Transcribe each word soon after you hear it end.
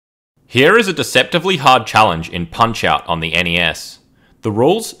Here is a deceptively hard challenge in Punch-Out on the NES. The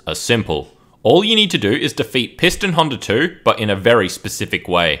rules are simple. All you need to do is defeat Piston Honda 2, but in a very specific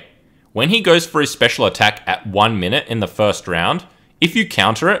way. When he goes for his special attack at 1 minute in the first round, if you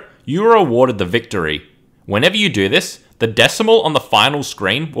counter it, you are awarded the victory. Whenever you do this, the decimal on the final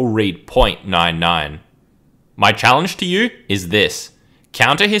screen will read .99. My challenge to you is this.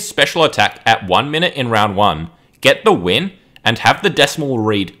 Counter his special attack at 1 minute in round 1, get the win, and have the decimal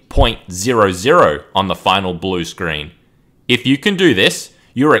read .00 on the final blue screen. If you can do this,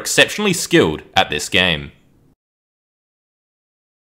 you are exceptionally skilled at this game.